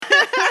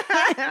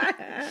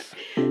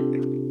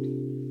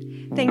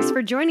Thanks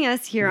for joining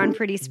us here on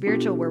Pretty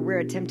Spiritual, where we're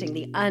attempting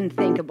the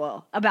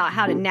unthinkable about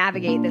how to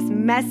navigate this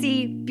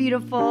messy,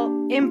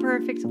 beautiful,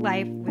 imperfect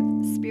life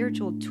with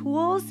spiritual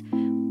tools,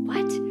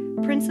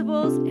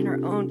 principles, and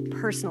our own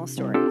personal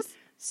stories.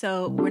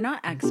 So we're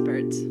not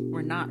experts.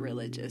 We're not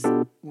religious.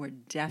 We're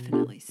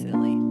definitely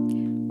silly.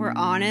 We're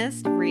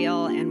honest,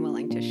 real, and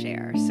willing to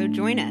share. So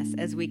join us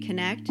as we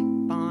connect,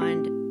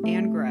 bond,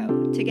 and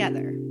grow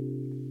together.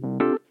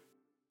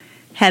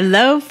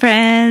 Hello,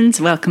 friends.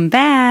 Welcome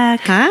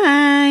back.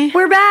 Hi.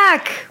 We're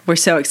back. We're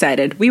so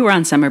excited. We were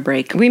on summer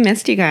break. We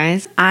missed you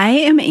guys. I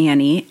am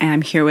Annie, and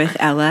I'm here with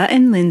Ella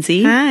and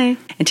Lindsay. Hi.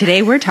 And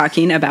today we're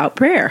talking about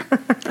prayer.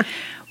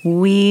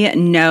 We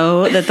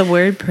know that the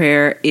word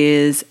prayer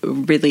is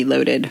really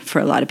loaded for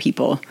a lot of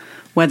people.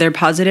 Whether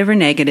positive or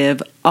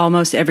negative,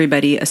 almost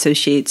everybody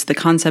associates the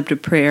concept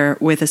of prayer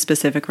with a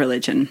specific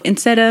religion.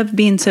 Instead of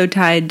being so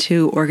tied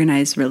to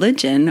organized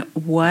religion,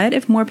 what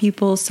if more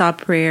people saw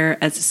prayer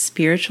as a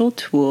spiritual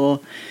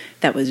tool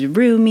that was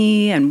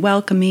roomy and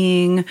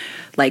welcoming,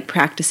 like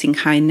practicing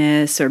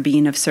kindness or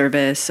being of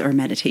service or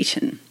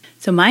meditation?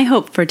 So my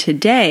hope for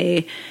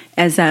today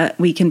is that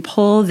we can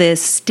pull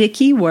this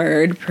sticky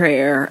word,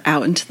 prayer,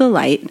 out into the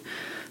light,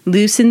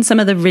 loosen some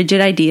of the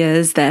rigid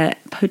ideas that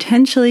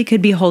potentially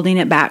could be holding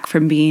it back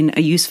from being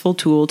a useful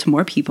tool to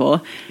more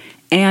people,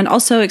 and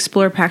also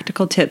explore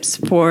practical tips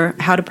for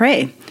how to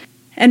pray.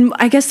 And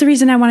I guess the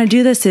reason I want to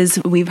do this is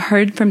we've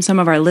heard from some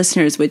of our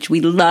listeners, which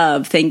we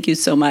love. Thank you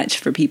so much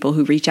for people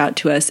who reach out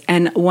to us.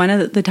 And one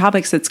of the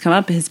topics that's come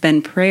up has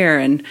been prayer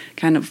and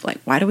kind of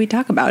like, why do we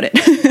talk about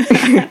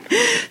it?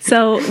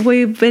 So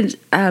we've been,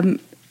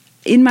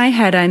 in my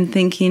head, I'm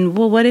thinking,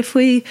 well, what if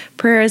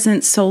prayer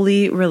isn't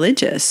solely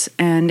religious,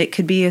 and it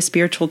could be a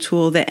spiritual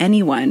tool that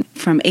anyone,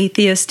 from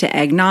atheists to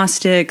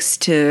agnostics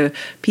to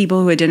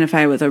people who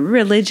identify with a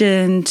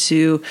religion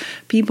to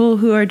people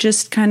who are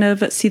just kind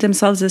of see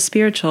themselves as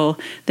spiritual,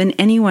 then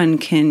anyone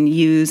can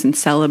use and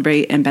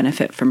celebrate and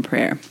benefit from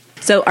prayer.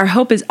 So our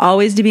hope is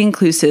always to be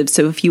inclusive.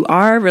 So if you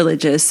are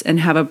religious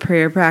and have a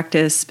prayer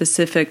practice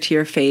specific to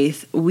your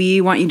faith, we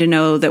want you to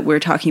know that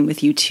we're talking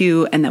with you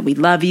too, and that we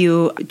love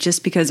you.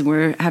 Just because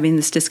we're having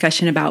this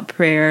discussion about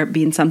prayer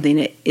being something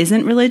that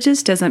isn't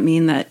religious doesn't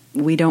mean that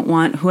we don't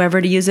want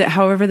whoever to use it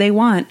however they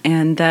want,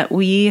 and that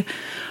we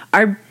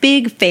are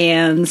big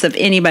fans of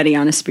anybody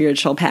on a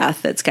spiritual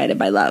path that's guided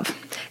by love.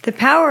 The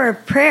power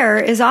of prayer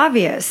is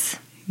obvious.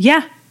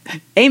 Yeah.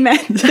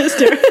 Amen,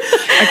 sister.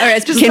 All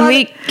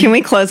right, can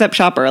we close up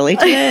shop early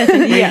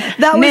today? Yeah,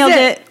 that was Nailed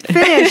it.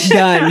 Finished.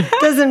 Done.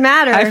 Doesn't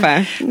matter. High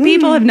five.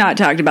 People have not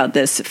talked about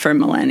this for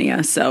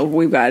millennia, so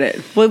we've got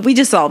it. Well, we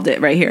just solved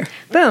it right here.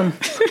 Boom.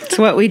 It's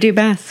what we do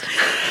best.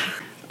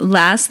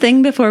 Last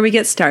thing before we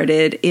get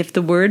started, if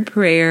the word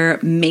prayer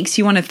makes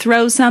you want to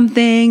throw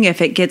something,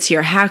 if it gets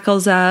your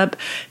hackles up,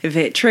 if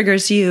it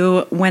triggers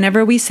you,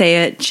 whenever we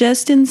say it,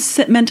 just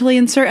mentally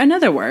insert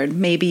another word,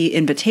 maybe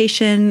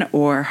invitation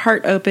or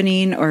heart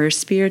opening or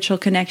spiritual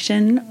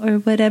connection or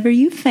whatever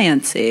you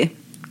fancy.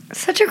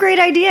 Such a great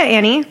idea,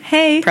 Annie.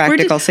 Hey,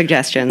 Practical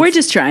suggestions. We're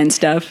just trying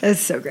stuff.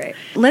 It's so great.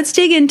 Let's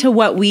dig into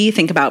what we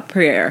think about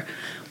prayer.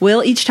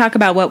 We'll each talk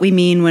about what we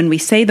mean when we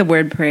say the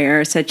word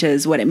prayer, such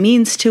as what it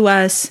means to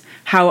us,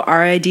 how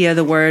our idea of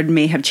the word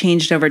may have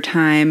changed over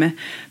time,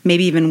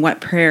 maybe even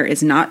what prayer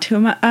is not to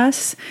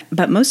us,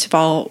 but most of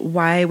all,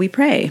 why we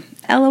pray.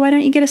 Ella, why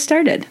don't you get us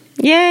started?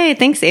 Yay,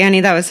 thanks,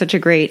 Annie. That was such a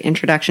great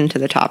introduction to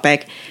the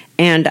topic.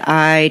 And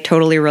I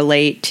totally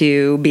relate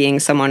to being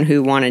someone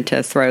who wanted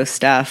to throw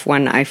stuff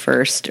when I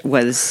first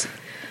was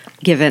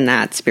given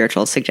that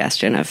spiritual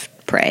suggestion of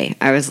pray.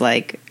 I was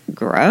like,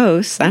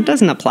 gross, that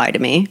doesn't apply to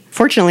me.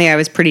 Fortunately, I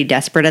was pretty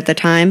desperate at the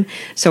time,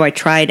 so I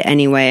tried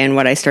anyway, and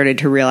what I started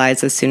to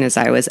realize as soon as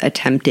I was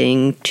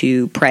attempting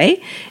to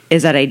pray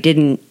is that I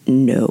didn't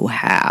know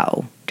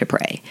how to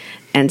pray.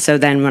 And so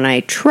then when I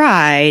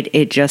tried,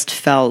 it just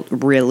felt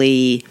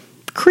really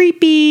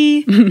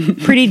creepy,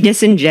 pretty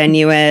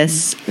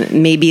disingenuous,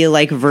 maybe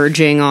like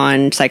verging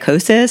on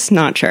psychosis,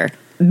 not sure.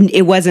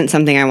 It wasn't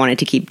something I wanted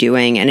to keep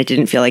doing, and it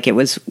didn't feel like it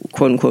was,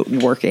 quote unquote,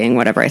 working,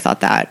 whatever I thought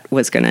that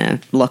was going to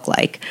look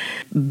like.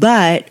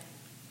 But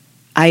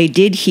I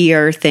did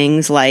hear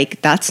things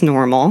like, that's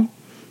normal.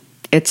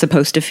 It's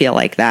supposed to feel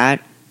like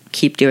that.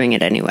 Keep doing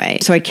it anyway.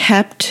 So I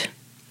kept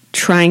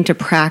trying to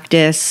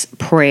practice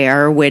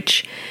prayer,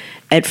 which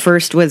at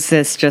first was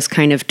this just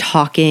kind of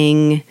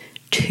talking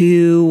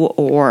to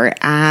or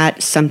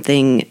at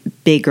something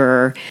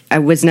bigger. I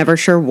was never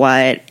sure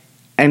what.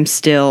 I'm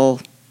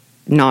still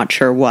not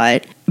sure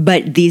what.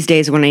 But these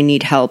days when I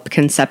need help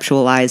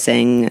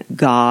conceptualizing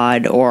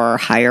God or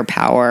higher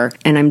power,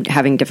 and I'm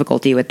having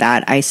difficulty with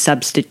that, I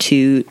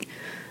substitute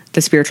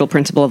the spiritual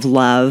principle of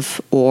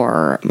love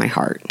or my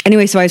heart.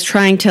 Anyway, so I was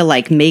trying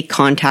to make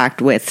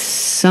contact with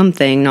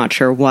something, not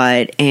sure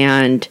what,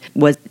 and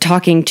was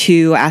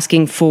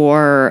asking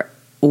for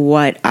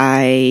what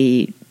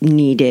I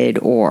needed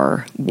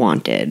or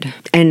wanted.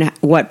 And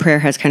what prayer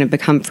has kind of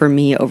become for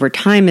me over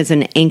time is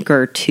an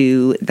anchor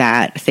to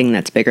that thing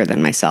that's bigger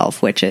than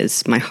myself, which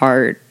is my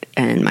heart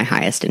and my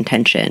highest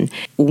intention.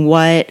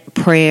 What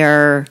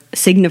prayer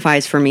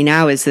signifies for me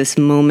now is this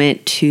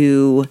moment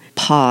to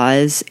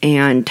pause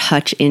and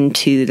touch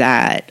into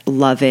that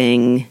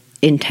loving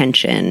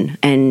intention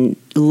and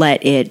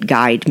let it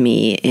guide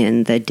me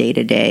in the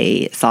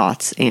day-to-day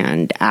thoughts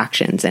and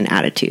actions and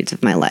attitudes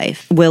of my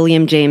life.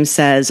 William James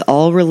says,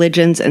 all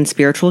religions and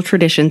spiritual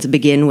traditions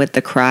begin with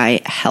the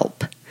cry,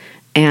 help.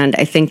 And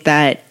I think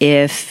that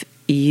if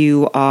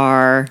you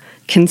are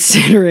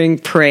considering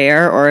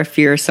prayer, or if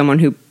you're someone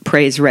who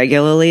prays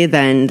regularly,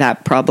 then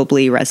that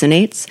probably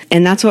resonates.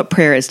 And that's what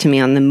prayer is to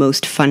me on the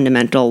most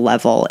fundamental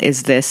level,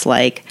 is this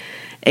like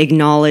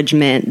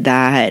acknowledgement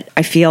that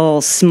I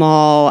feel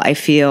small, I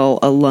feel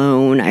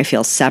alone, I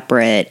feel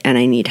separate, and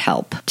I need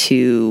help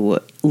to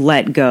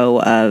let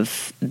go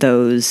of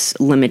those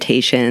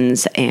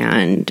limitations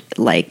and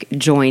like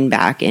join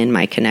back in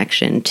my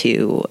connection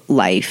to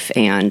life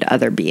and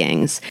other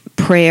beings.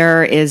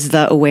 Prayer is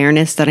the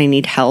awareness that I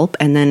need help,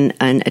 and then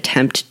an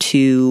attempt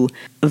to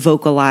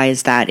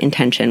vocalize that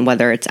intention,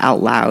 whether it's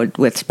out loud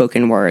with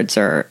spoken words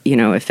or,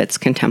 if it's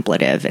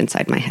contemplative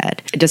inside my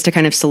head. Just to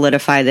kind of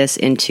solidify this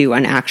into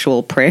an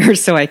actual prayer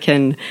so I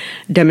can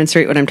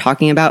demonstrate what I'm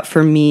talking about.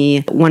 For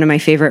me, one of my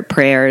favorite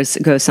prayers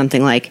goes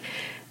something like,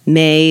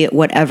 may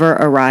whatever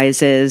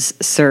arises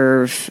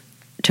serve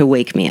to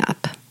wake me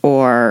up,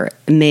 or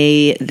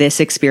may this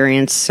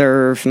experience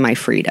serve my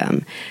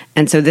freedom.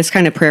 And so this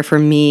kind of prayer for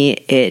me,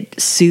 it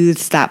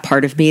soothes that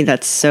part of me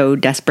that's so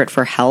desperate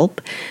for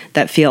help,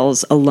 that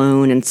feels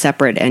alone and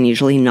separate and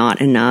usually not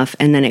enough.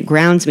 And then it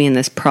grounds me in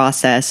this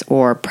process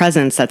or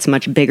presence that's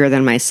much bigger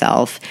than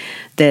myself,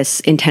 this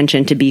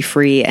intention to be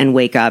free and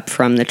wake up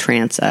from the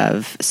trance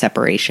of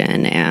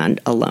separation and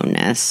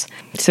aloneness.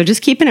 So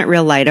just keeping it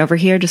real light over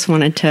here. Just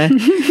wanted to...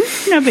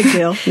 No big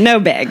deal. No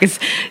bigs.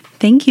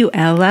 Thank you,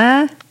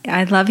 Ella.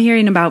 I love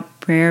hearing about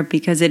prayer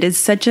because it is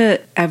such a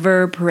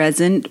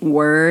ever-present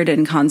word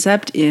and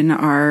concept in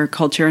our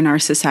culture and our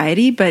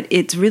society, but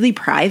it's really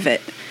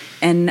private.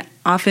 And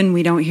often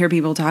we don't hear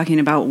people talking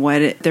about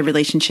what their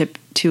relationship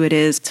to it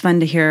is. It's fun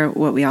to hear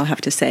what we all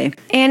have to say.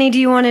 Annie, do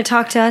you want to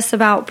talk to us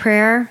about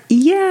prayer?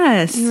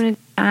 Yes.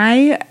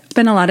 I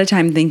spent a lot of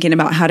time thinking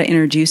about how to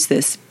introduce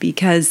this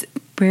because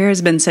prayer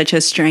has been such a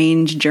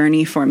strange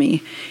journey for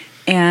me.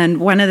 And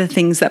one of the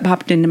things that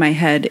popped into my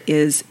head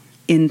is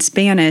in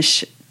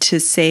Spanish,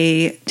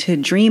 to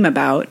dream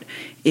about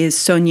is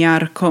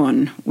soñar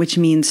con, which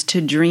means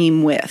to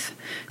dream with.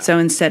 So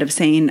instead of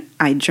saying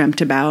I dreamt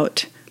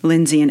about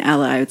Lindsay and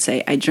Ella, I would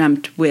say I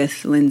dreamt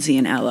with Lindsay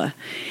and Ella.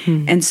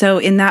 And so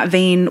in that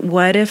vein,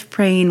 what if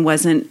praying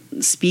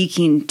wasn't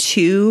speaking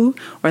to,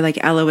 or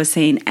like Ella was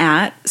saying,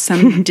 at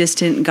some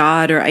distant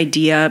God or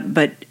idea,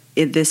 but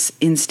this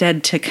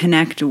instead to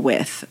connect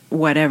with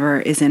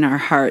whatever is in our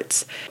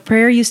hearts.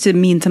 Prayer used to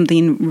mean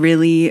something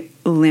really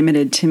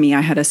limited to me.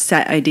 I had a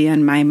set idea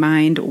in my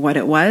mind what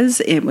it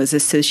was. It was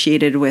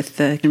associated with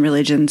the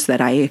religions that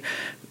I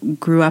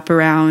grew up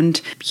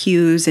around,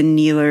 pews and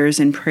kneelers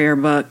and prayer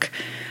book.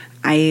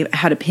 I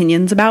had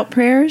opinions about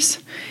prayers,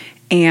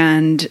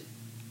 and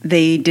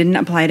they didn't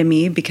apply to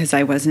me because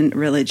I wasn't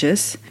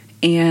religious.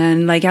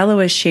 And like Ella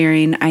was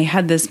sharing, I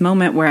had this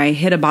moment where I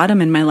hit a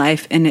bottom in my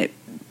life, and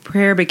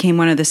prayer became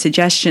one of the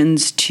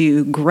suggestions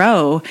to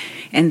grow.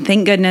 And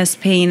thank goodness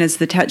pain is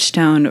the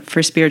touchstone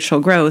for spiritual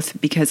growth,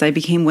 because I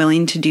became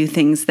willing to do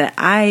things that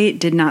I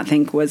did not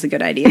think was a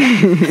good idea.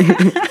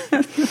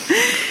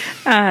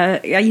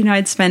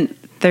 I'd spent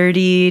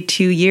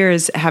 32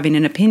 years having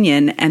an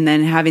opinion, and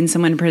then having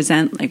someone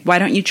present like, why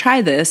don't you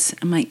try this?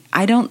 I'm like,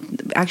 I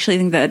don't actually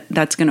think that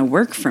that's going to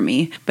work for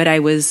me, but I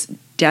was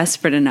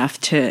desperate enough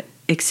to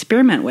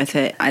experiment with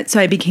it. So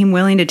I became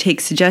willing to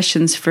take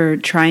suggestions for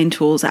trying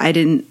tools I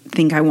didn't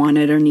think I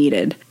wanted or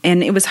needed.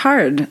 And it was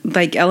hard.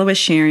 Like Ella was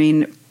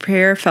sharing,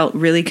 prayer felt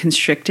really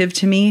constrictive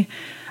to me.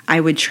 I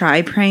would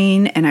try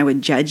praying and I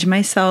would judge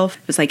myself.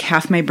 It was like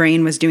half my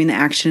brain was doing the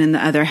action and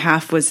the other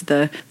half was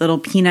the little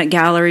peanut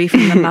gallery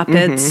from the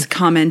Muppets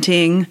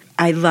commenting.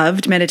 I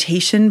loved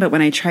meditation, but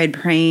when I tried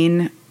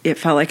praying, it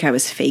felt like I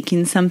was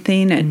faking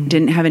something. It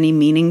didn't have any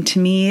meaning to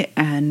me.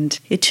 And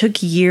it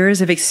took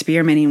years of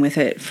experimenting with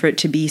it for it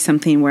to be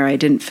something where I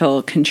didn't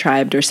feel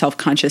contrived or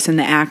self-conscious in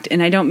the act.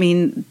 And I don't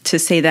mean to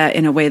say that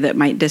in a way that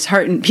might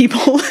dishearten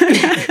people.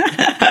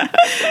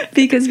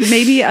 Because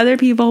maybe other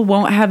people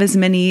won't have as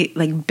many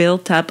like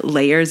built up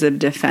layers of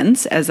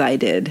defense as I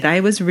did.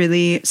 I was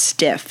really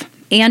stiff.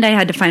 And I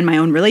had to find my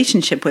own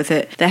relationship with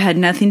it that had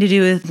nothing to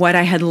do with what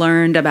I had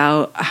learned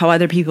about how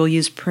other people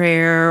use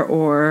prayer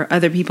or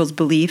other people's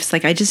beliefs.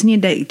 Like I just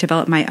needed to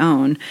develop my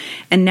own.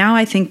 And now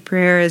I think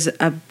prayer is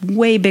a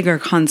way bigger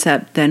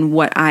concept than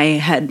what I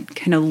had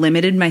kind of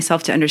limited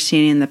myself to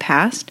understanding in the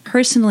past.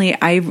 Personally,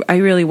 I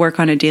really work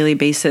on a daily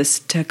basis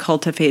to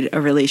cultivate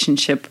a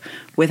relationship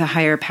with a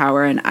higher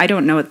power. And I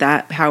don't know what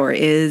that power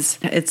is.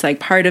 It's like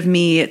part of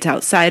me. It's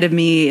outside of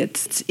me.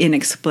 It's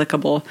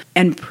inexplicable.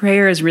 And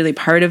prayer is really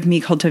part of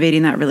me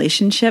cultivating that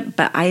relationship.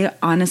 But I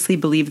honestly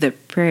believe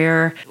that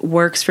prayer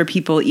works for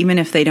people even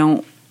if they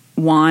don't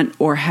want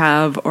or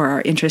have or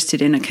are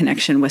interested in a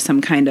connection with some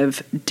kind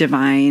of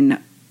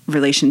divine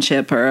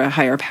relationship or a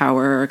higher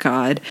power or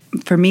God.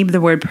 For me,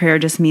 the word prayer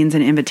just means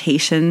an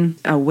invitation,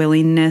 a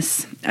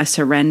willingness, a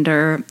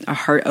surrender, a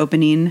heart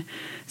opening.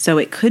 So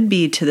it could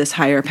be to this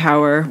higher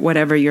power,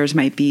 whatever yours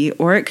might be,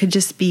 or it could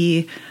just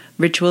be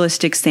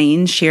ritualistic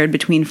sayings shared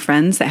between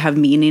friends that have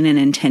meaning and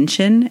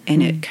intention,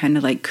 and it kind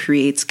of like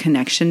creates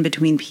connection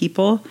between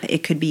people.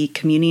 It could be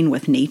communing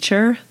with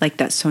nature, like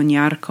that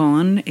soñar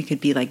con. It could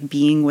be like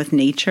being with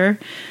nature.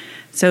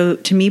 So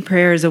to me,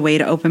 prayer is a way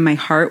to open my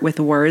heart with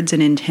words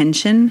and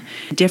intention,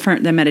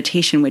 different than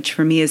meditation, which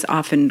for me is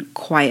often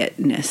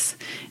quietness.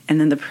 And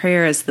then the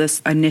prayer is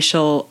this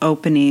initial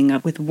opening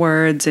with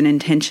words and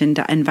intention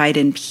to invite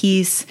in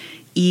peace,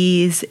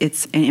 ease.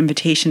 It's an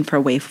invitation for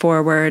a way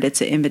forward. It's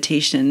an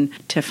invitation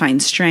to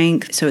find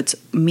strength. So it's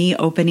me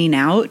opening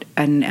out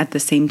and at the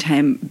same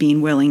time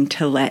being willing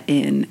to let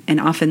in.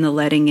 And often the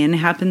letting in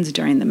happens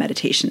during the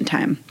meditation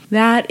time.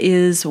 That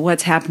is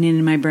what's happening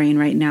in my brain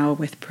right now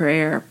with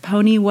prayer.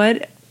 Pony,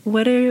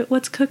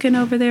 what's cooking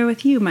over there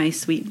with you, my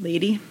sweet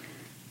lady?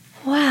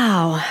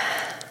 Wow.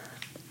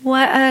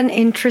 What an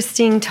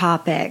interesting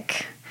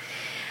topic.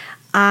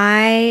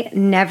 I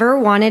never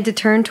wanted to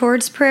turn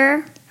towards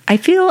prayer. I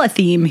feel a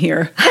theme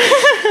here.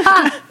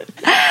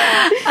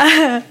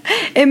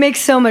 It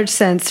makes so much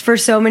sense for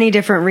so many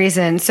different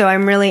reasons. So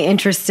I'm really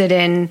interested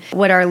in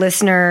what our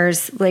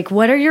listeners, like,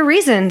 what are your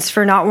reasons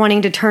for not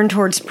wanting to turn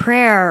towards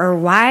prayer, or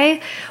why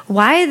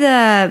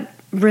the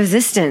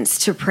resistance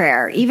to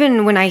prayer?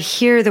 Even when I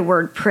hear the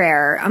word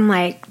prayer, I'm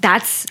like,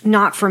 that's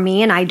not for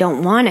me and I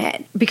don't want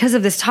it. Because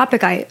of this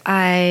topic,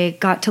 I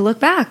got to look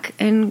back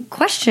and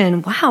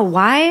question, wow,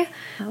 why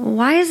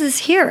is this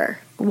here?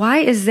 Why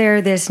is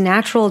there this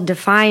natural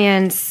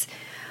defiance,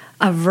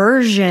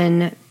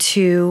 aversion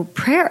to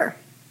prayer?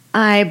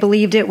 I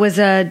believed it was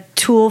a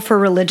tool for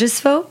religious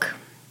folk.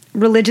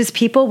 Religious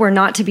people were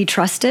not to be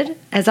trusted.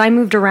 As I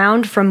moved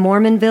around from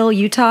Mormonville,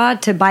 Utah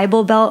to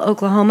Bible Belt,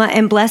 Oklahoma,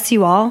 and bless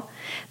you all,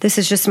 this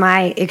is just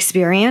my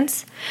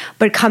experience.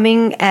 But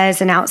coming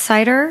as an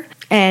outsider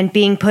and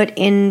being put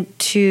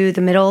into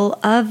the middle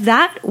of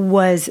that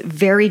was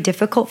very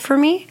difficult for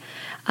me.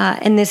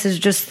 And this is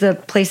just the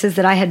places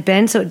that I had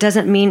been. So it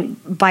doesn't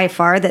mean by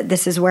far that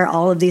this is where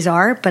all of these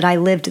are, but I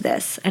lived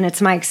this and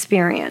it's my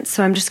experience.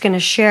 So I'm just going to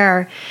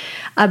share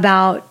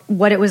about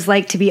what it was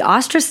like to be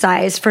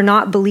ostracized for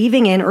not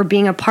believing in or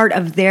being a part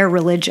of their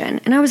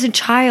religion. And I was a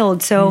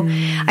child, so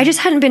I just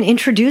hadn't been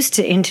introduced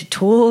into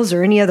tools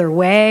or any other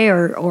way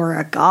or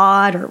a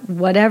God or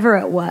whatever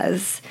it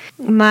was.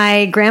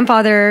 My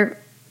grandfather,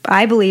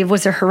 I believe,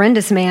 was a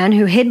horrendous man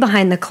who hid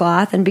behind the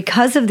cloth. And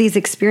because of these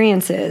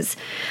experiences,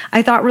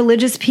 I thought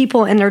religious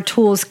people and their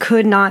tools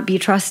could not be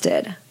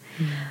trusted.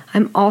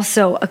 I'm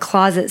also a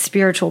closet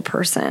spiritual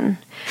person.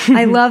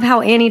 I love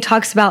how Annie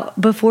talks about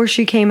before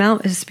she came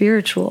out as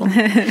spiritual.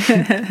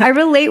 I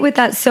relate with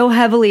that so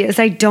heavily, as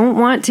I don't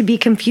want to be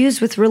confused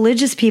with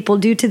religious people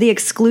due to the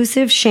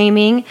exclusive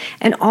shaming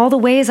and all the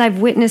ways I've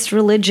witnessed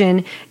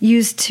religion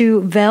used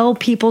to veil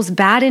people's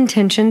bad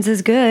intentions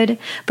as good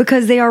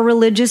because they are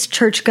religious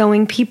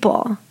church-going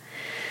people.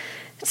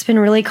 It's been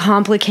really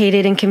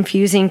complicated and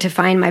confusing to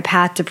find my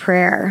path to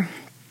prayer.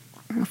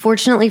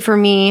 Fortunately for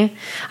me,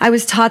 I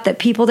was taught that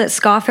people that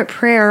scoff at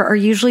prayer are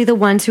usually the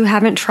ones who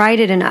haven't tried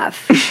it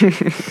enough.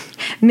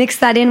 Mix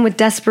that in with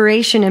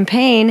desperation and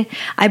pain.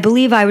 I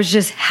believe I was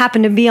just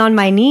happened to be on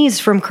my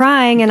knees from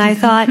crying, and I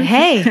thought,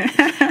 hey,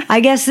 I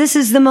guess this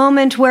is the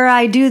moment where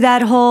I do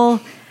that whole,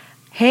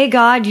 hey,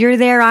 God, you're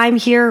there, I'm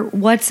here,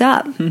 what's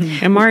up?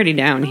 I'm already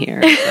down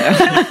here. So.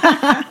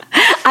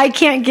 I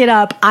can't get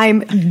up. I'm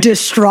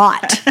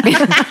distraught.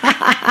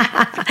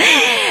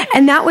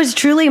 And that was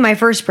truly my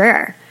first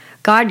prayer.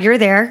 God, you're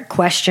there, ?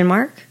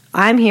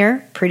 I'm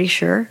here, pretty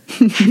sure.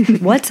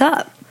 What's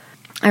up?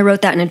 I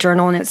wrote that in a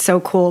journal, and it's so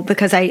cool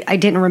because I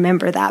didn't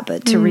remember that,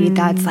 but to read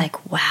that, it's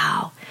like,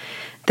 wow.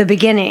 The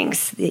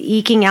beginnings, the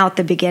eking out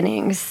the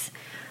beginnings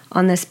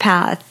on this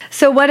path.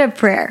 So what of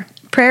prayer?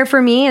 Prayer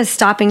for me is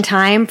stopping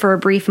time for a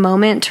brief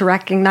moment to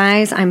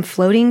recognize I'm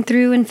floating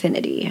through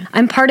infinity.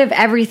 I'm part of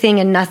everything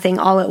and nothing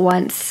all at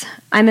once.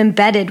 I'm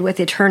embedded with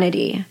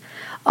eternity.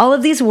 All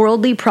of these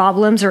worldly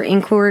problems or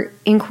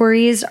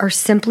inquiries are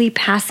simply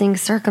passing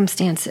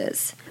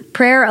circumstances.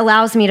 Prayer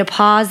allows me to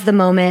pause the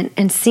moment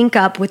and sync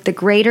up with the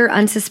greater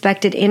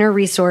unsuspected inner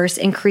resource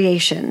in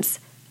creations,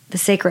 the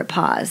sacred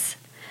pause.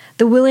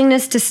 The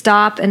willingness to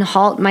stop and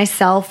halt my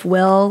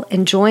self-will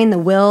and join the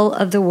will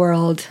of the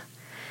world.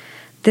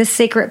 This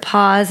sacred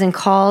pause and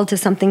call to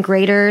something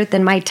greater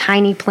than my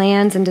tiny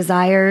plans and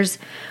desires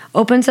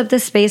opens up the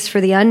space for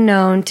the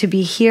unknown to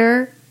be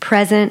here,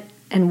 present,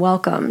 and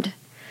welcomed.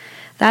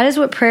 That is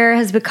what prayer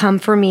has become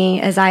for me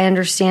as I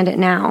understand it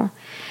now.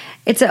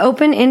 It's an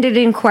open-ended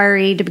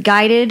inquiry to be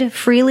guided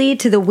freely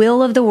to the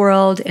will of the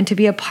world and to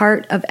be a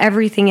part of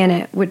everything in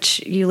it, which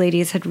you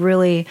ladies had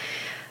really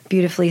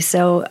beautifully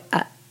so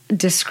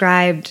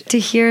described. To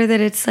hear that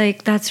it's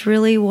like, that's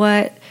really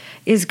what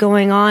is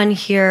going on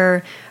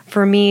here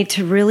for me,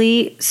 to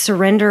really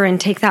surrender and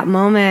take that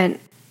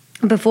moment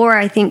Before,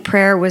 I think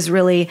prayer was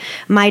really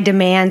my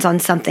demands on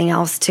something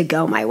else to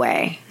go my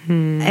way.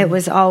 It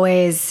was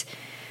always,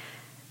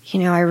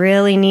 I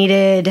really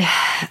needed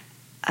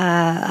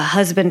a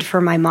husband for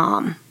my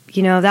mom.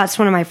 That's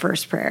one of my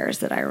first prayers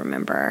that I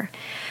remember.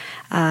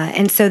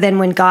 And so then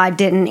when God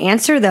didn't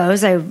answer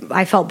those,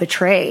 I felt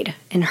betrayed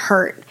and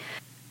hurt.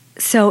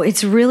 So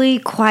it's really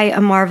quite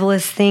a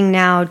marvelous thing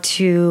now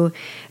to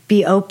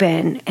be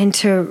open and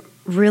to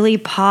really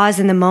pause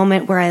in the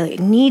moment where I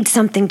need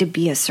something to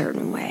be a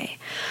certain way,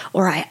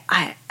 or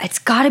it's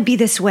got to be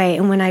this way.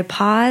 And when I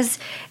pause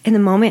in the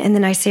moment and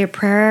then I say a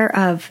prayer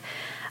of,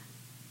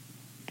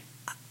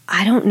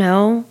 I don't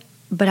know,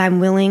 but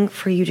I'm willing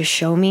for you to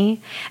show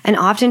me. And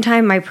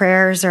oftentimes my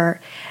prayers are,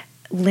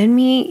 lend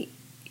me,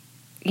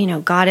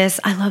 goddess,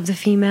 I love the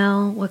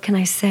female. What can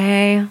I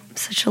say? I'm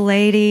such a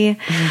lady.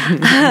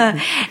 And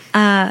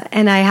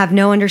I have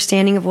no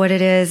understanding of what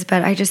it is,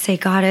 but I just say,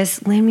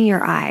 goddess, lend me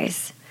your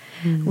eyes.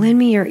 Lend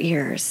me your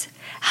ears.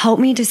 Help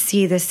me to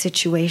see this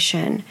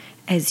situation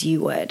as you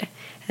would.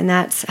 And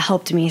that's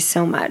helped me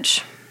so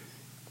much.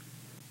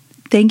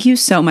 Thank you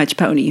so much,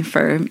 Pony,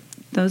 for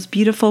those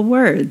beautiful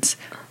words.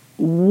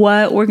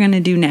 What we're going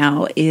to do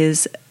now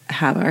is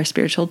have our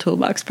spiritual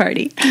toolbox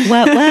party.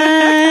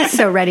 What?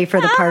 So ready for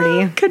the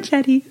party.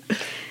 Confetti.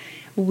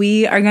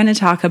 We are going to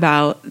talk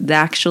about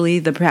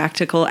the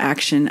practical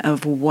action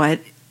of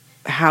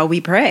how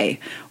we pray,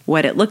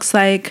 what it looks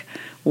like,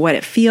 what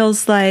it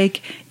feels like,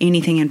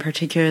 anything in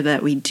particular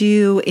that we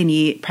do,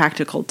 any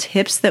practical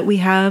tips that we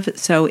have.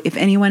 So if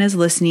anyone is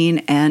listening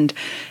and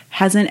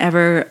hasn't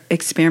ever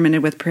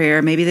experimented with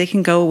prayer, maybe they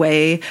can go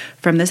away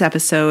from this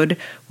episode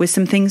with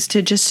some things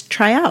to just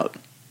try out.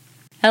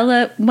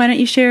 Ella, why don't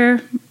you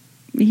share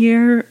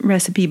your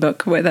recipe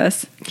book with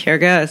us? Here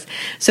goes.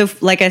 So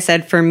like I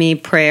said, for me,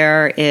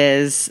 prayer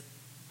is,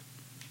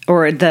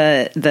 or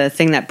the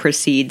thing that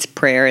precedes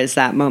prayer is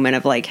that moment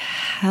of like,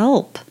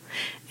 help.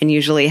 And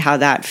usually how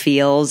that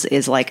feels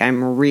is like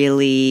I'm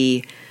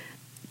really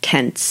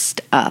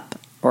tensed up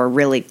or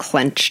really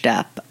clenched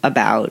up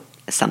about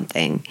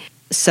something.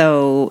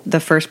 So the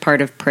first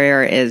part of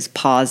prayer is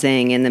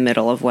pausing in the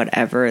middle of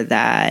whatever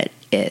that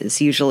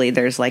is. Usually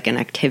there's like an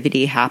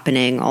activity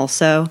happening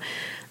also.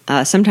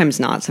 Sometimes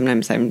not.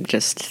 Sometimes I'm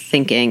just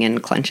thinking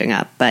and clenching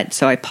up. But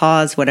so I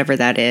pause, whatever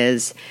that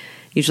is.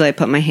 Usually I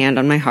put my hand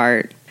on my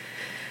heart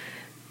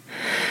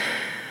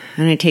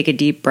and I take a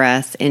deep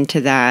breath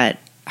into that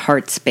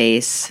heart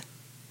space,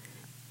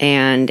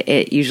 and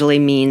it usually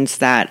means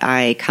that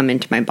I come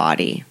into my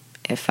body.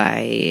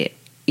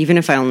 Even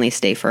if I only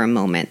stay for a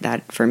moment,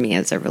 that for me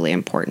is a really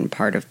important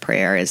part of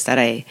prayer, is that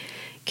I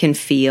can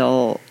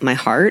feel my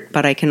heart,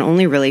 but I can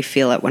only really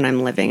feel it when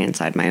I'm living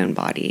inside my own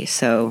body.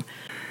 So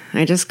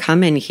I just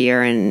come in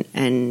here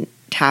and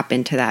tap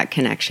into that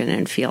connection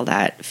and feel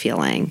that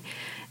feeling.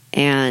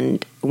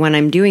 And when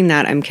I'm doing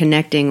that, I'm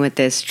connecting with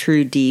this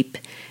true deep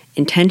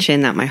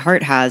intention that my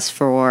heart has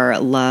for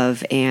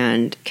love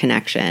and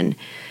connection.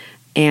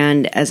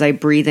 And as I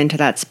breathe into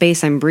that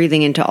space, I'm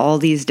breathing into all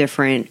these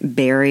different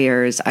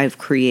barriers I've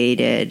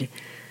created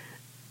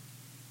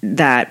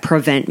that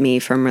prevent me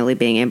from really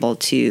being able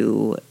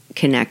to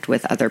connect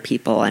with other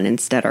people, and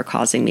instead are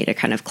causing me to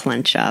kind of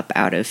clench up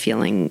out of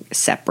feeling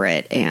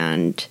separate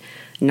and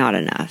not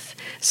enough.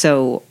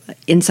 So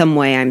in some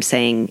way, I'm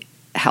saying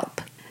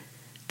help.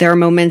 There are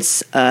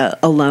moments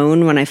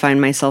alone when I find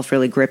myself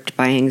really gripped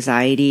by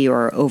anxiety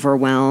or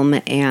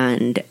overwhelm,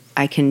 and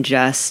I can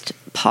just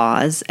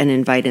pause and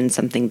invite in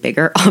something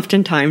bigger.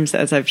 Oftentimes,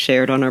 as I've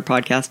shared on our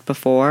podcast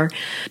before,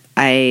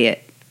 I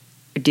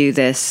do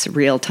this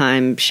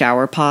real-time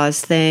shower pause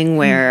thing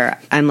where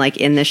I'm like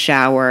in the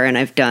shower and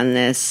I've done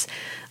this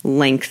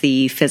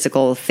lengthy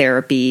physical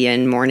therapy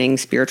and morning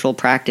spiritual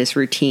practice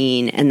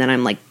routine, and then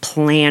I'm like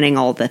planning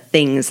all the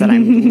things that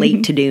I'm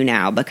late to do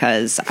now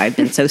because I've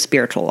been so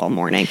spiritual all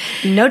morning.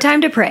 No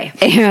time to pray.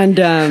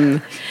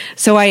 And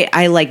so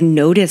I like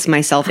notice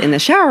myself in the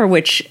shower,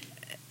 which,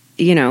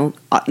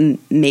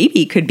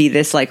 maybe could be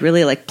this like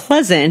really like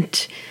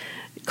pleasant,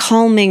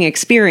 calming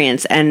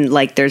experience, and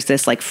like there's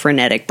this like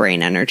frenetic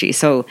brain energy.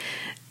 So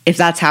if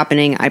that's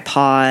happening, I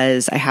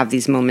pause. I have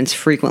these moments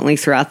frequently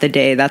throughout the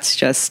day. That's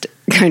just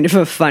kind of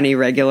a funny,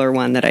 regular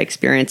one that I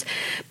experience.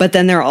 But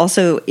then there are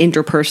also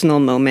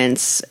interpersonal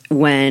moments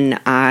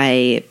when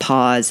I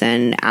pause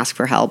and ask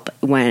for help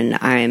when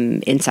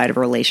I'm inside of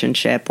a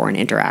relationship or an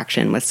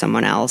interaction with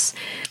someone else.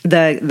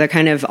 The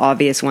kind of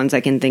obvious ones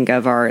I can think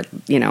of are,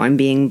 I'm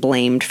being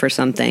blamed for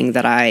something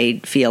that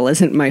I feel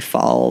isn't my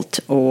fault,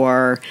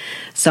 or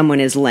someone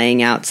is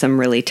laying out some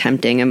really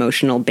tempting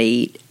emotional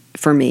bait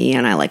for me,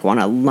 and I like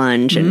want to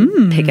lunge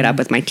and pick it up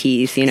with my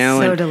teeth,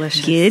 So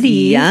delicious.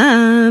 Giddy.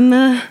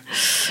 Yum.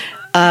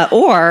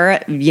 Or,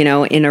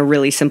 in a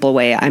really simple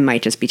way, I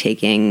might just be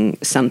taking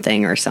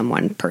something or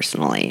someone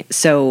personally.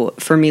 So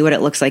for me, what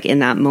it looks like in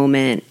that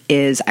moment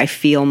is I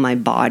feel my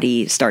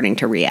body starting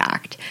to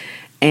react.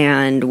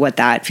 And what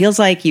that feels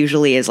like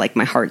usually is like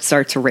my heart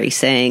starts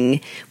racing,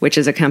 which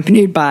is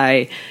accompanied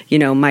by,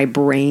 my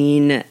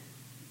brain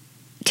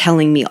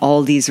telling me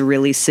all these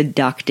really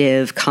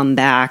seductive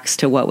comebacks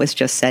to what was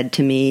just said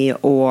to me,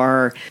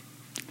 or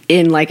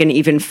in like an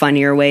even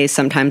funnier way,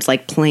 sometimes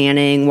like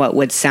planning what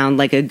would sound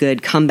like a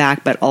good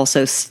comeback, but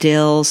also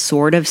still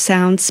sort of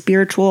sound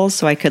spiritual.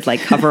 So I could like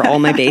cover all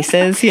my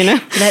bases, you know?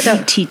 Let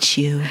me teach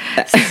you.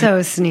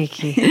 So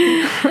sneaky.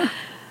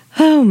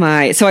 Oh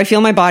my. So I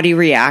feel my body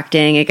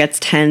reacting. It gets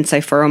tense.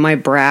 I furrow my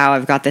brow.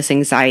 I've got this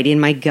anxiety in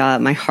my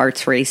gut. My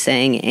heart's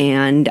racing.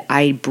 And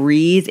I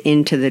breathe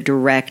into the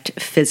direct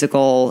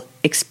physical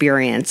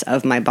experience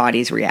of my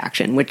body's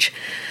reaction, which,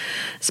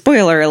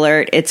 spoiler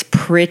alert, it's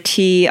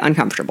pretty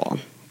uncomfortable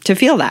to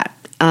feel that.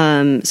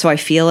 So I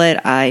feel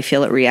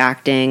it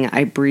reacting.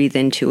 I breathe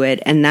into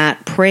it. And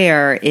that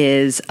prayer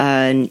is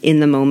an in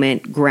the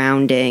moment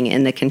grounding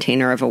in the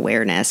container of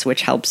awareness,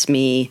 which helps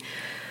me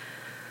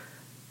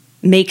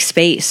make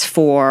space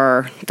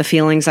for the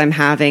feelings I'm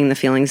having, the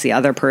feelings the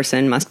other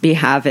person must be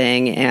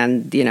having,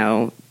 and, you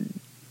know,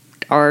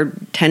 our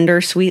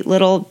tender, sweet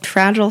little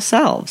fragile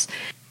selves.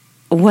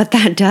 What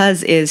that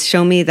does is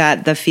show me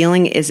that the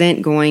feeling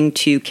isn't going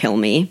to kill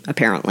me,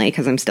 apparently,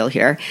 because I'm still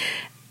here,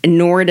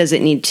 nor does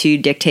it need to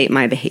dictate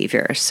my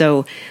behavior.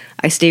 So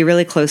I stay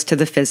really close to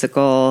the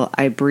physical,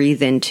 I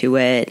breathe into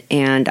it,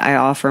 and I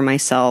offer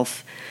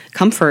myself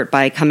comfort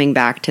by coming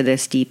back to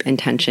this deep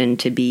intention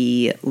to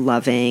be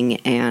loving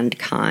and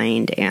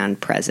kind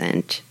and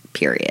present,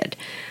 period.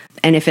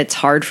 And if it's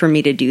hard for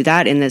me to do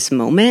that in this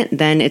moment,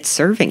 then it's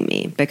serving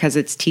me because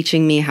it's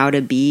teaching me how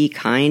to be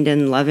kind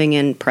and loving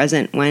and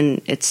present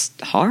when it's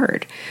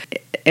hard.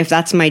 If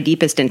that's my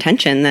deepest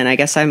intention, then I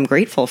guess I'm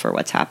grateful for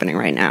what's happening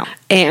right now.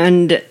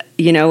 And,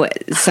 you know,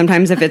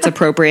 sometimes if it's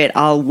appropriate,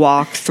 I'll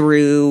walk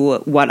through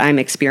what I'm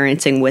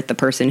experiencing with the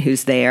person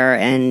who's there.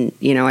 And,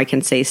 you know, I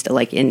can say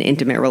like in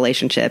intimate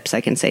relationships,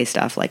 I can say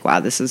stuff like, wow,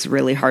 this is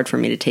really hard for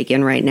me to take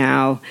in right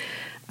now.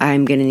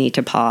 I'm going to need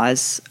to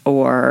pause,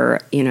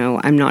 or, you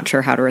know, I'm not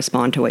sure how to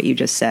respond to what you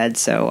just said,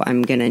 so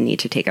I'm going to need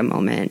to take a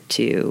moment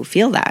to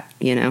feel that,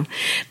 you know.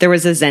 There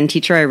was a Zen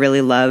teacher I really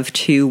loved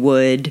who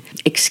would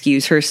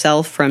excuse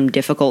herself from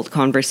difficult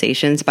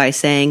conversations by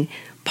saying,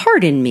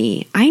 "Pardon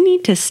me, I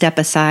need to step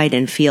aside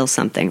and feel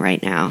something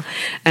right now."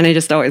 And I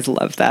just always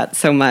loved that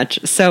so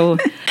much. So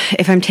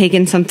if I'm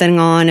taking something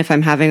on, if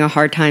I'm having a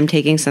hard time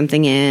taking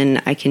something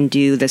in, I can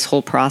do this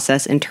whole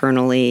process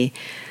internally.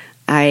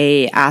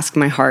 I ask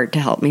my heart to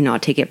help me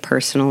not take it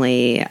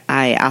personally.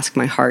 I ask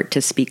my heart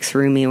to speak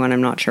through me when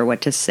I'm not sure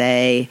what to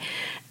say.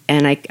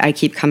 And I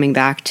keep coming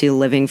back to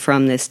living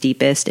from this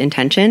deepest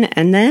intention.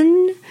 And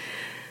then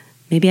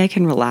maybe I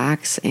can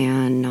relax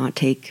and not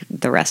take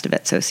the rest of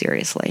it so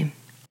seriously.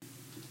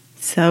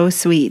 So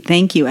sweet.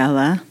 Thank you,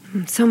 Ella.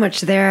 So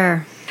much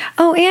there.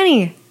 Oh,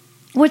 Annie,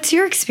 what's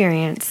your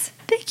experience?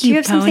 Thank you, Do you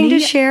have something to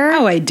share?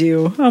 Oh, I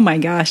do. Oh my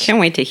gosh. Can't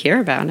wait to hear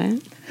about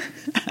it.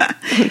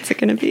 What's it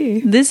going to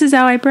be? This is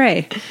how I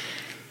pray.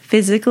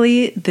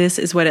 Physically, this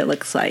is what it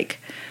looks like.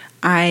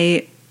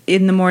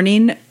 In the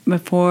morning,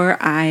 before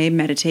I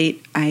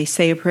meditate, I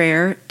say a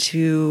prayer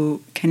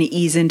to kind of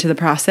ease into the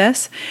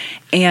process.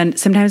 And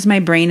sometimes my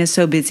brain is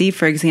so busy.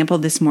 For example,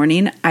 this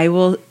morning, I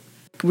will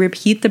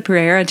repeat the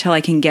prayer until I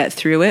can get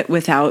through it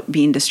without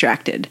being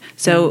distracted.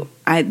 So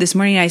this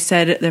morning I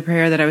said the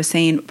prayer that I was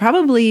saying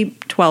probably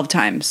 12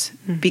 times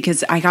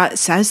because I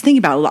was thinking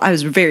about a lot. I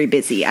was very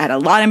busy. I had a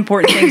lot of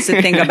important things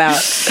to think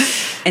about.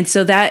 And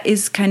so that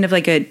is kind of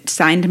like a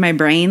sign to my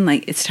brain,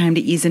 like it's time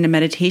to ease into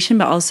meditation,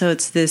 but also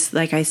it's this,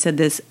 like I said,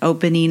 this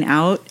opening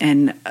out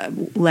and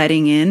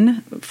letting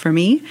in for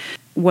me.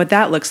 What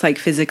that looks like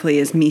physically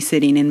is me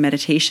sitting in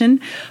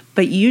meditation.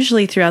 But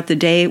usually throughout the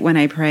day when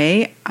I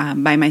pray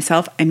by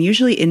myself, I'm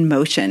usually in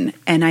motion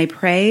and I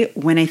pray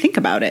when I think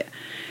about it.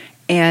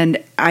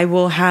 And I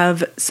will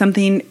have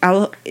something,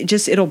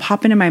 it'll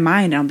pop into my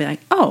mind and I'll be like,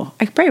 oh,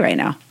 I can pray right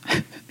now.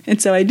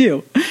 And so I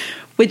do,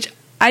 which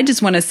I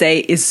just want to say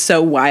is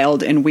so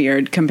wild and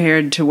weird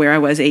compared to where I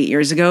was 8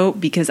 years ago,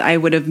 because I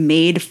would have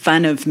made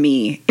fun of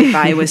me if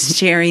I was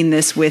sharing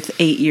this with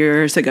 8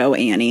 years ago,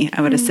 Annie.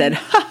 I would have said,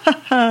 ha,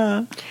 ha,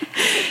 ha,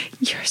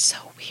 you're so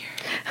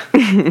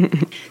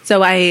weird.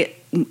 So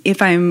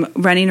if I'm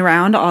running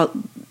around,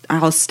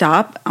 I'll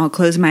stop. I'll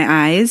close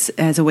my eyes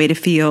as a way to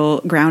feel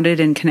grounded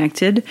and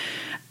connected.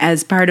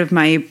 As part of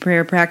my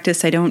prayer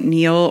practice, I don't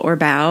kneel or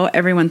bow.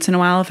 Every once in a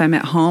while, if I'm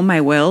at home,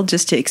 I will,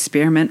 just to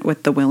experiment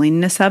with the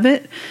willingness of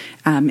it.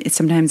 It's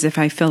sometimes if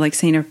I feel like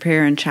saying a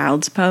prayer in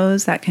child's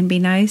pose, that can be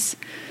nice.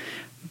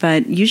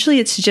 But usually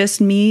it's just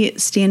me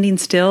standing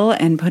still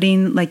and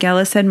putting, like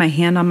Ella said, my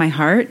hand on my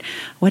heart.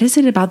 What is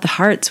it about the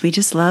hearts? We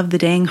just love the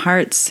dang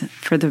hearts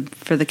for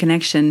the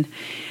connection.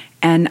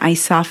 And I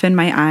soften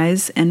my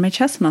eyes and my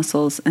chest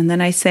muscles. And then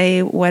I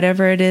say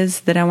whatever it is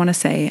that I want to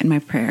say in my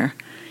prayer.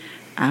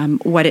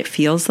 What it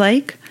feels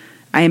like.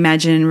 I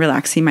imagine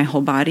relaxing my whole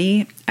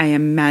body. I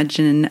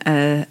envision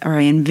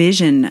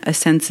a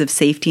sense of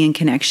safety and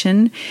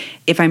connection.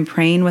 If I'm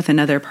praying with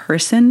another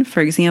person,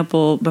 for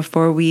example,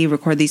 before we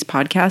record these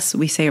podcasts,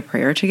 we say a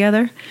prayer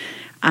together.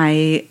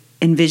 I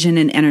envision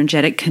an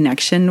energetic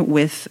connection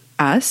with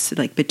us,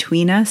 like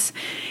between us.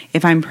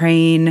 If I'm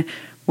praying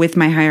with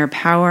my higher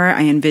power.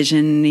 I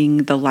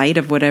envisioning the light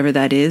of whatever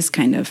that is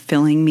kind of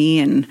filling me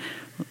and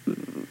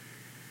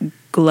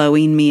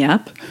glowing me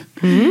up.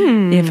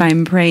 If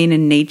I'm praying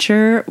in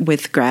nature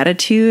with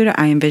gratitude,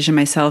 I envision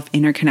myself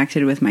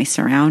interconnected with my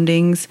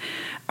surroundings.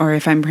 Or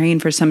if I'm praying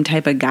for some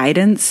type of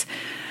guidance,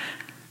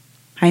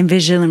 I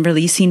envision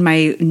releasing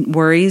my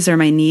worries or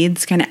my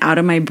needs kind of out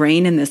of my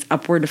brain in this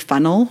upward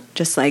funnel,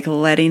 just like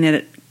letting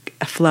it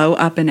flow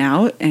up and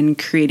out and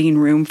creating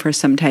room for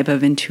some type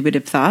of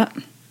intuitive thought.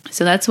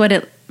 So that's what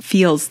it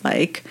feels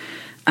like.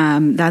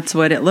 That's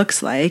what it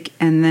looks like.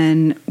 And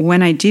then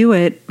when I do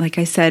it, like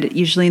I said,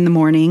 usually in the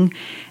morning,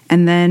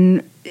 and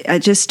then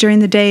just during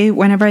the day,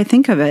 whenever I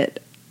think of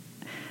it,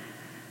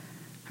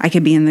 I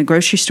could be in the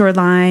grocery store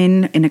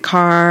line, in a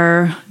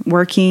car,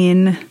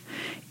 working.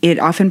 It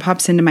often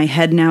pops into my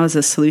head now as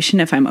a solution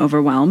if I'm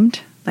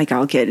overwhelmed. Like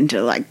I'll get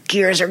into like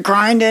gears are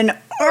grinding.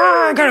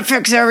 Oh, I gotta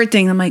fix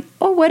everything. I'm like,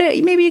 oh,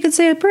 maybe you could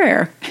say a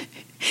prayer.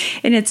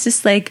 And it's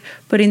just like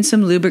putting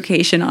some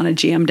lubrication on a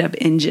jammed up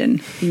engine.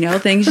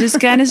 Things just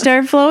kind of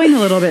start flowing a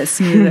little bit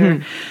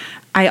smoother.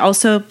 I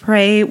also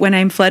pray when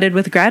I'm flooded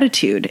with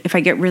gratitude. If I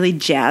get really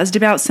jazzed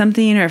about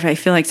something, or if I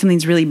feel like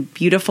something's really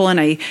beautiful and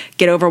I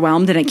get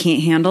overwhelmed and I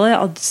can't handle it,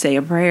 I'll say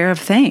a prayer of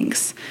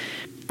thanks.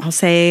 I'll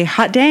say,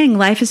 hot dang,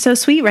 life is so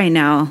sweet right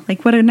now.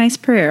 Like, what a nice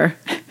prayer.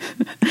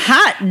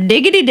 Hot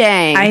diggity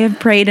dang. I have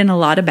prayed in a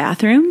lot of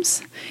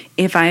bathrooms.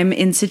 If I'm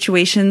in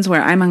situations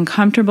where I'm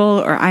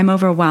uncomfortable or I'm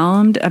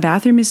overwhelmed, a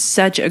bathroom is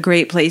such a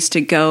great place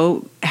to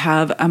go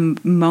have a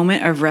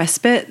moment of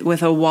respite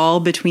with a wall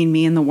between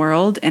me and the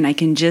world. And I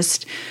can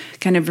just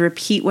kind of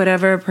repeat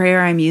whatever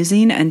prayer I'm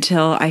using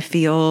until I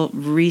feel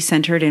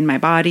recentered in my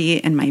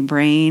body and my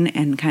brain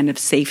and kind of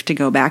safe to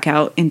go back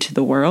out into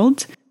the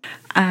world.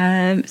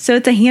 So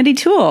it's a handy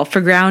tool for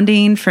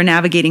grounding, for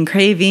navigating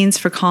cravings,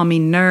 for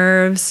calming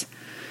nerves.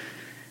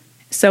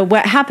 So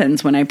what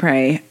happens when I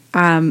pray?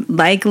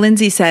 Like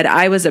Lindsay said,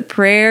 I was a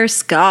prayer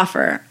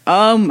scoffer.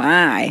 Oh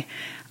my.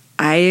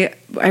 I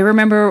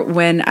remember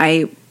when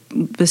I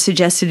was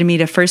suggested to me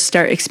to first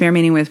start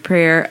experimenting with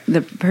prayer,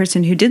 the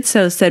person who did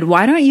so said,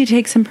 why don't you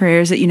take some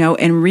prayers that you know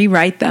and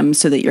rewrite them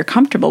so that you're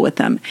comfortable with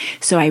them?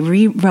 So I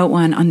rewrote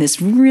one on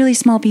this really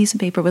small piece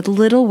of paper with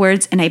little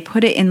words, and I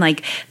put it in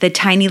like the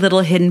tiny little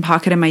hidden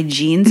pocket of my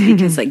jeans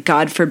because like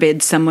God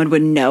forbid someone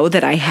would know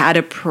that I had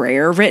a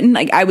prayer written.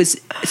 Like I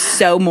was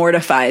so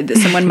mortified that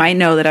someone might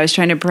know that I was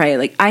trying to pray.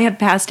 Like I have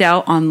passed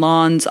out on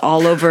lawns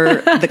all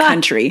over the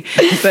country,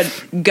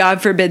 but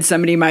God forbid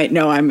somebody might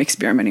know I'm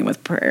experimenting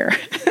with prayer.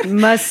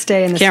 Must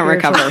stay in the Can't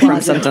recover from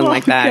something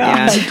like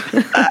that.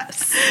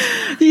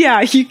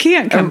 Yeah, you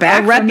can't come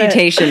back. A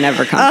reputation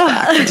never comes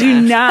back. Do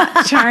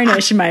not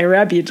tarnish my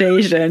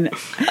reputation.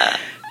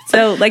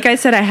 So, like I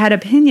said, I had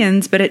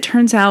opinions, but it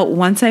turns out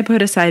once I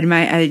put aside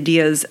my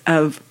ideas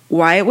of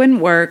why it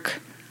wouldn't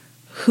work,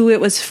 who it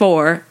was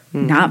for,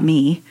 not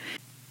me,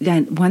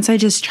 then once I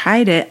just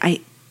tried it,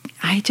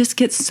 I just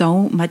get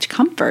so much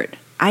comfort.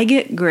 I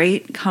get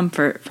great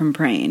comfort from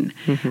praying.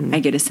 I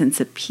get a sense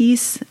of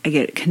peace. I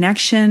get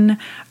connection.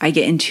 I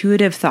get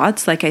intuitive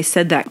thoughts. Like I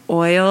said, that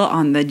oil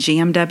on the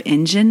jammed up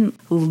engine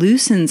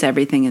loosens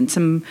everything, and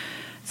some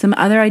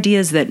other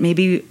ideas that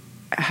maybe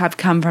have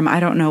come from I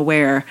don't know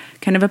where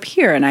kind of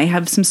appear, and I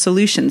have some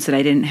solutions that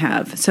I didn't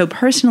have. So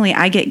personally,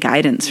 I get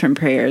guidance from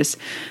prayers.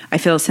 I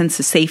feel a sense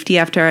of safety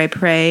after I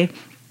pray.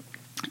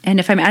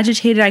 And if I'm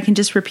agitated, I can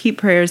just repeat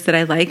prayers that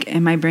I like,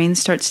 and my brain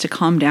starts to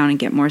calm down and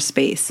get more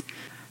space.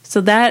 So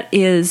that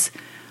is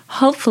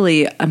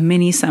hopefully a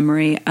mini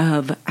summary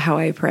of how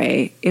I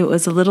pray. It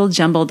was a little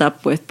jumbled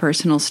up with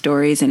personal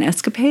stories and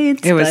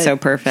escapades. It was so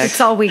perfect.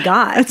 That's all we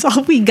got. That's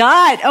all we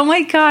got. Oh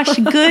my gosh,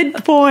 good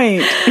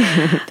point.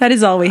 That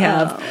is all we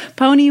have.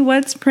 Pony,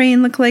 what's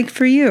praying look like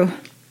for you?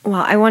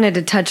 Well, I wanted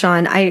to touch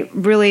on, I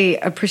really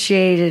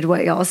appreciated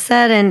what y'all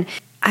said, and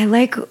I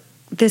like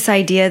this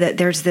idea that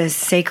there's this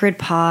sacred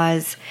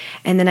pause,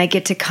 and then I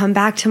get to come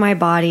back to my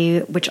body,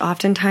 which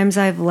oftentimes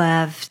I've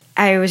left.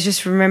 I was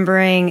just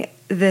remembering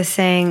the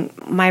saying,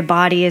 my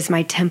body is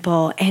my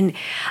temple. And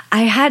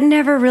I had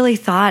never really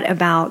thought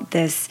about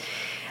this,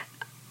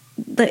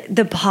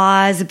 the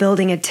pause,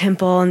 building a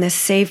temple and this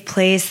safe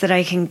place that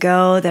I can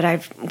go, that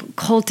I'm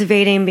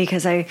cultivating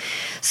because I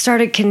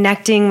started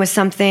connecting with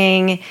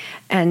something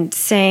and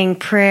saying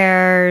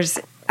prayers.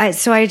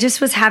 So I just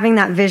was having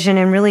that vision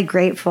and really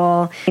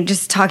grateful.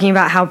 Just talking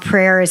about how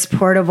prayer is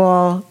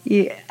portable.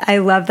 I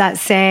love that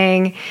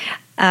saying.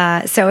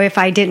 So if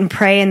I didn't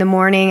pray in the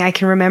morning, I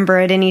can remember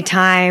at any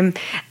time.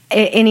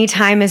 Any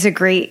time is a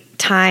great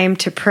time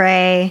to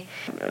pray.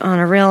 On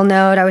a real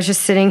note, I was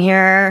just sitting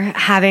here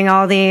having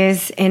all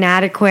these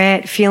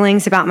inadequate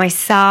feelings about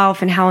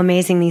myself and how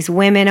amazing these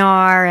women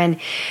are, and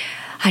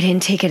I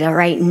didn't take it to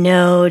write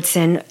notes,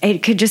 and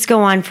it could just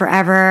go on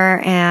forever.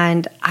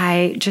 And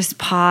I just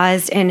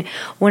paused. And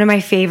one of my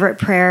favorite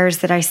prayers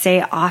that I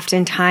say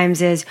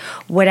oftentimes is,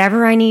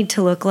 whatever I need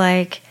to look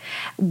like,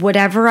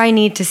 whatever I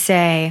need to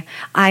say,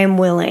 I am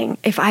willing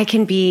if I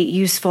can be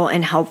useful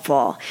and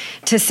helpful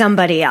to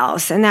somebody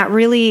else. And that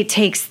really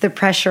takes the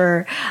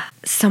pressure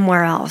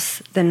somewhere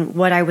else than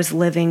what I was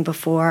living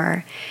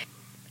before.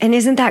 And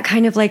isn't that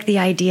kind of like the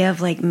idea of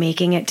like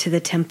making it to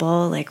the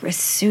temple? Like as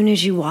soon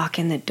as you walk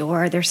in the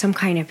door, there's some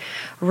kind of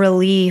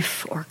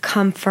relief or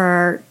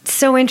comfort.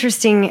 So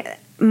interesting.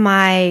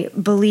 My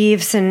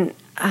beliefs and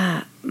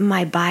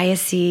my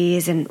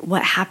biases and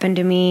what happened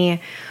to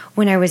me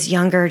when I was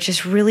younger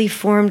just really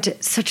formed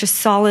such a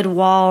solid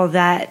wall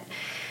that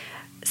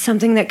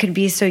something that could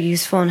be so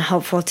useful and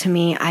helpful to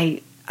me,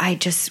 I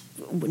just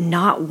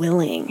not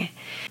willing.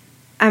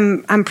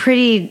 I'm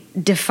pretty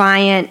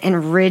defiant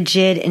and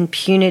rigid and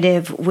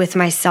punitive with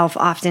myself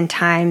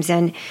oftentimes.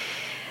 And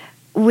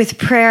with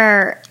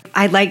prayer,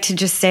 I'd like to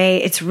just say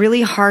it's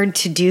really hard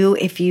to do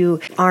if you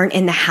aren't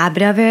in the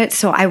habit of it.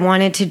 So I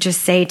wanted to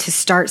just say to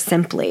start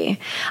simply.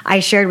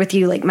 I shared with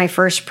you like my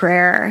first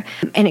prayer,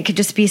 and it could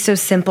just be so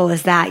simple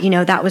as that.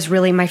 That was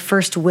really my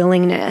first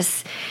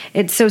willingness.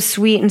 It's so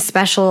sweet and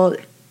special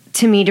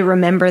to me to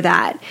remember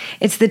that.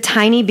 It's the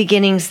tiny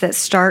beginnings that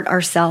start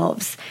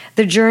ourselves.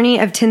 The journey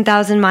of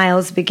 10,000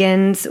 miles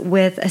begins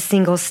with a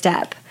single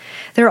step.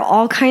 There are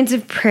all kinds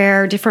of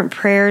different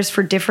prayers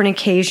for different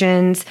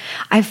occasions.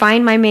 I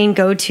find my main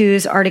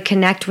go-tos are to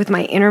connect with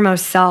my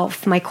innermost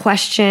self, my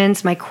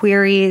questions, my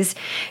queries,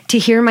 to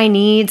hear my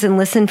needs and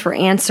listen for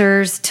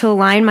answers, to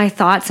align my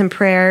thoughts and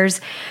prayers.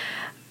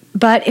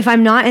 But if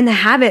I'm not in the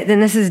habit,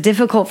 then this is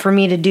difficult for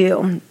me to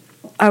do.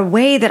 A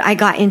way that I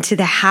got into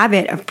the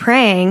habit of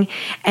praying,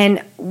 and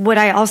what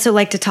I also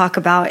like to talk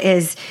about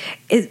is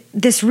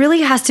this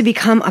really has to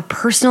become a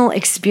personal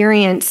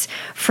experience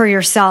for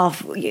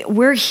yourself.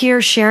 We're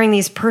here sharing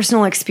these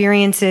personal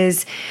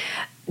experiences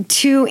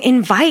to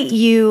invite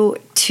you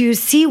to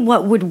see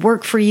what would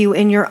work for you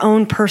in your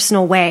own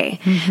personal way.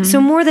 Mm-hmm. So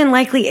more than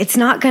likely, it's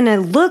not going to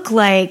look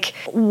like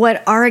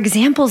what our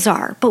examples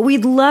are, but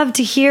we'd love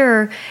to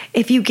hear,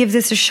 if you give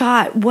this a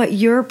shot, what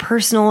your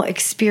personal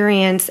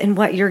experience and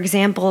what your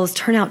examples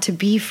turn out to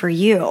be for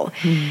you.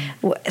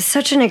 Mm.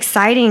 Such an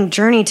exciting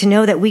journey to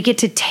know that we get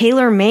to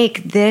tailor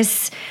make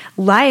this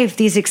life.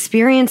 These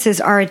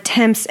experiences are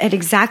attempts at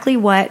exactly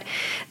what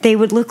they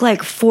would look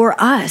like for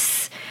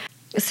us.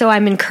 So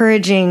I'm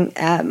encouraging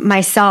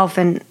myself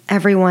and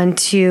everyone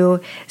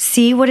to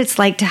see what it's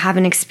like to have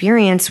an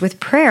experience with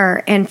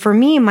prayer. And for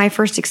me, my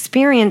first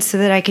experience, so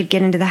that I could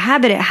get into the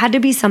habit, it had to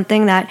be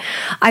something that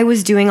I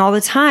was doing all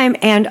the time,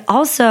 and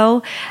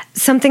also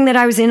something that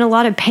I was in a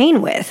lot of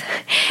pain with.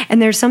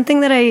 And there's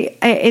something that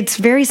it's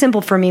very simple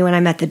for me when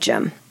I'm at the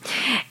gym.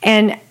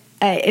 And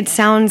it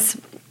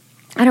sounds...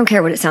 I don't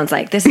care what it sounds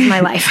like. This is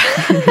my life.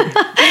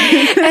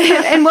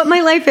 And what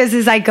my life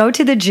is I go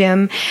to the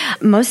gym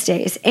most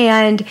days,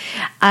 and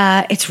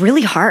it's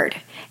really hard,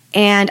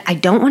 and I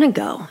don't want to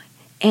go.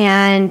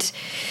 And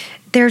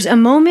there's a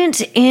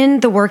moment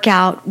in the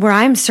workout where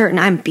I'm certain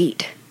I'm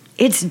beat.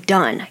 It's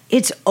done.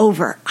 It's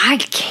over. I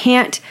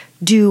can't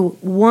do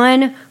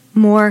one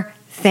more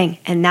thing.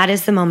 And that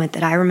is the moment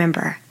that I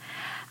remember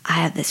I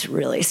have this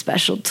really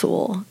special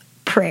tool,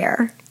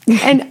 prayer.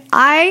 And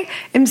I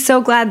am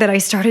so glad that I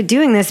started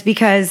doing this,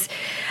 because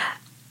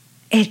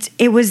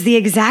it was the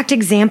exact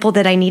example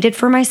that I needed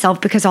for myself,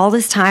 because all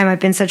this time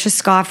I've been such a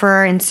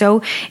scoffer and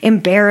so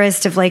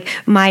embarrassed of like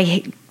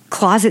my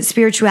closet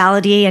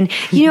spirituality and,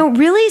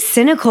 really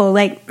cynical.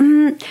 Like,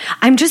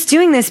 I'm just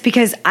doing this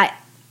because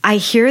I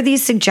hear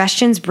these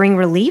suggestions bring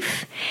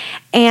relief,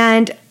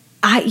 and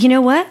you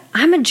know what?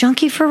 I'm a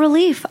junkie for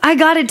relief. I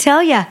got to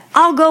tell you,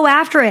 I'll go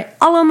after it.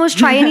 I'll almost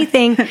try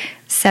anything.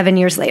 7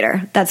 years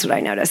later, that's what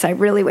I notice. I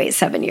really wait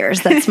 7 years.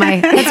 That's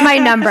my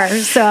number.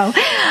 So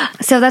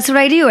that's what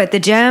I do at the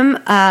gym,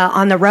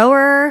 on the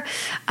rower,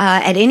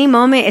 at any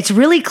moment. It's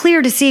really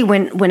clear to see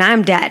when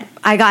I'm dead.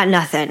 I got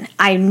nothing.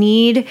 I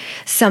need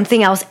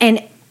something else.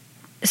 And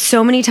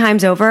so many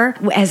times over,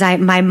 as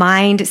my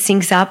mind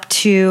syncs up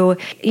to,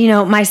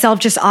 myself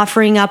just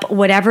offering up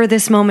whatever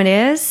this moment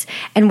is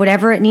and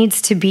whatever it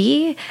needs to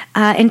be,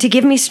 and to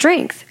give me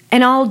strength.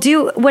 And I'll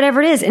do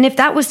whatever it is. And if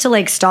that was to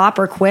like stop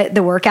or quit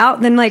the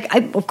workout, then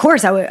of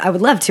course I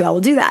would love to. I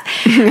will do that.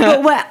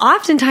 But what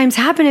oftentimes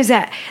happens is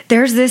that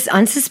there's this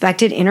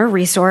unsuspected inner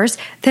resource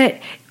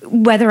that,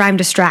 whether I'm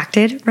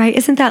distracted, right?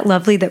 Isn't that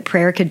lovely that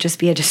prayer could just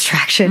be a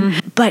distraction?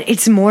 Mm-hmm. But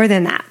it's more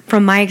than that.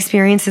 From my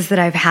experiences that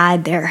I've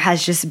had, there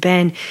has just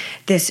been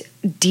this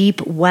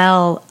deep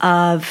well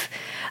of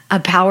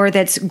a power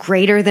that's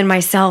greater than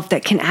myself,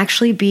 that can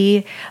actually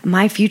be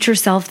my future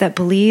self, that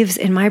believes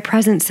in my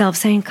present self,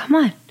 saying, come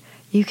on,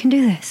 you can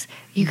do this.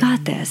 You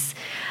got this.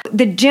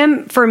 The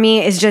gym for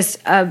me is just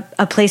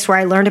a place where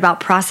I learned about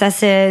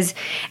processes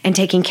and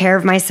taking care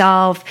of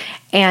myself.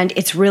 And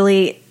it's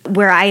really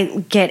where I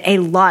get a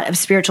lot of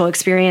spiritual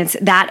experience,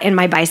 that and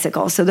my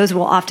bicycle. So those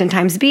will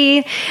oftentimes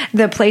be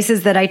the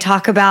places that I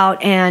talk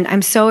about. And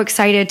I'm so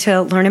excited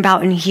to learn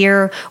about and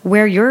hear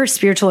where your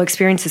spiritual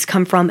experiences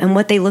come from and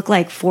what they look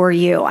like for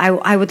you.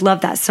 I would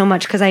love that so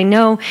much, because I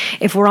know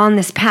if we're on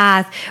this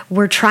path,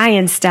 we're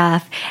trying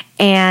stuff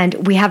and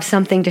we have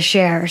something to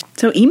share.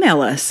 So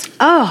email us.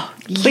 Oh,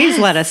 Please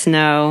let us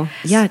know.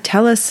 Yeah,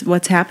 tell us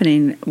what's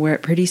happening. We're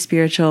at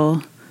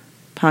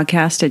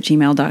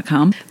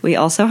prettyspiritualpodcast@gmail.com. We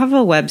also have a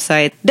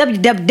website.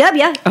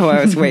 www. Oh,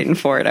 I was waiting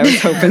for it. I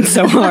was hoping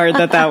so hard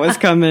that was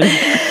coming.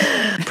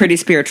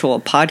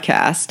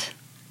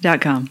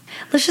 prettyspiritualpodcast.com.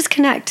 Let's just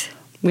connect.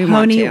 We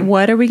want Honey, to.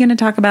 what are we going to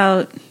talk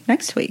about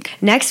next week?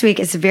 Next week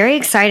is a very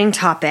exciting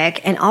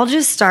topic, and I'll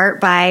just start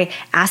by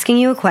asking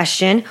you a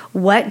question.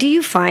 What do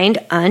you find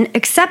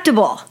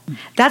unacceptable?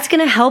 That's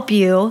going to help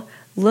you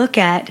look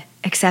at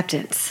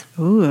acceptance.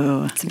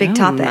 Ooh. It's a big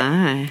topic.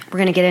 My. We're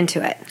going to get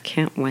into it.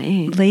 Can't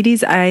wait.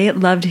 Ladies, I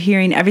loved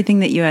hearing everything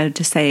that you had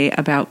to say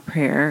about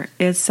prayer.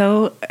 It's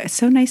so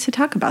nice to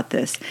talk about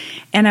this.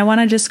 And I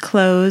want to just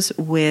close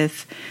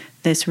with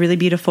this really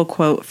beautiful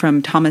quote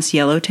from Thomas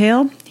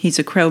Yellowtail. He's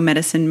a Crow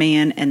medicine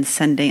man and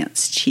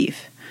Sundance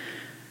chief.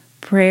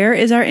 Prayer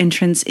is our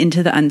entrance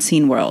into the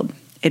unseen world.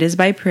 It is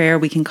by prayer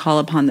we can call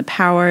upon the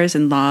powers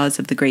and laws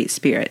of the Great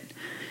Spirit.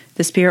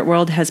 The spirit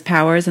world has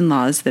powers and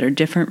laws that are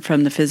different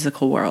from the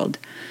physical world.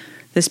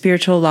 The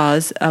spiritual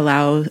laws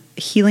allow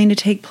healing to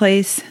take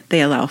place.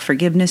 They allow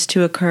forgiveness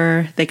to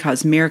occur. They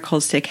cause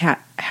miracles to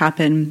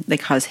happen. They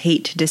cause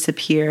hate to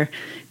disappear.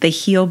 They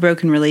heal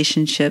broken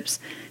relationships.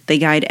 They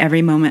guide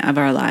every moment of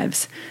our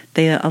lives.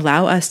 They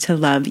allow us to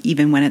love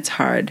even when it's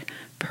hard.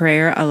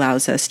 Prayer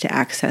allows us to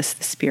access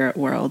the spirit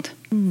world.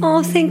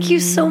 Oh, thank you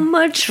so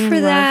much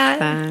for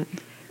that.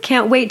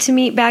 Can't wait to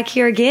meet back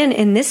here again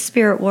in this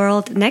spirit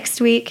world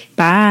next week.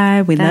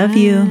 Bye. We love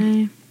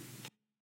you.